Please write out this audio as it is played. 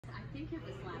think of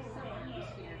this last summer this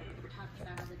year, we were talking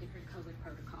about all the different COVID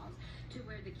protocols, to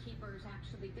where the keepers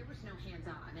actually, there was no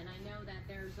hands-on. And I know that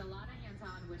there's a lot of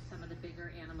hands-on with some of the bigger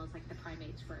animals, like the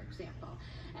primates, for example.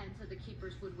 And so the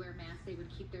keepers would wear masks, they would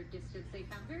keep their distance. They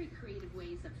found very creative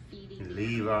ways of feeding.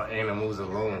 Leave our animals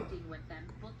alone. With them.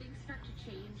 Will things start to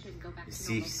change and go back to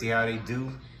see how they do?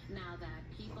 Now that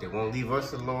people they won't leave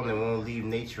us alone, they won't leave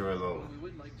nature alone. We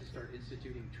would like to start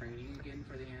instituting training again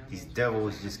for the animals. These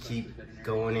devils just keep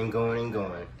going and going and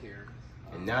going.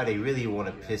 And now they really want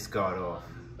to piss God off.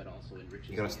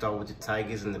 You're going to start with the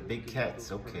tigers and the big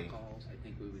cats, okay.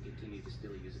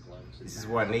 This is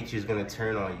why nature is going to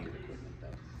turn on you.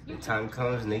 When time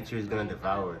comes, nature is going to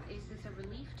devour. Is this a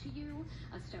relief to you?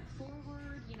 A step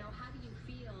forward? You know, how do you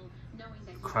feel knowing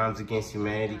that crimes against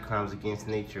humanity, crimes against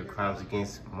nature, crimes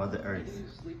against Mother Earth.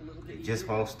 They just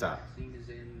won't stop.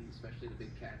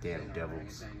 Damn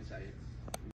devils.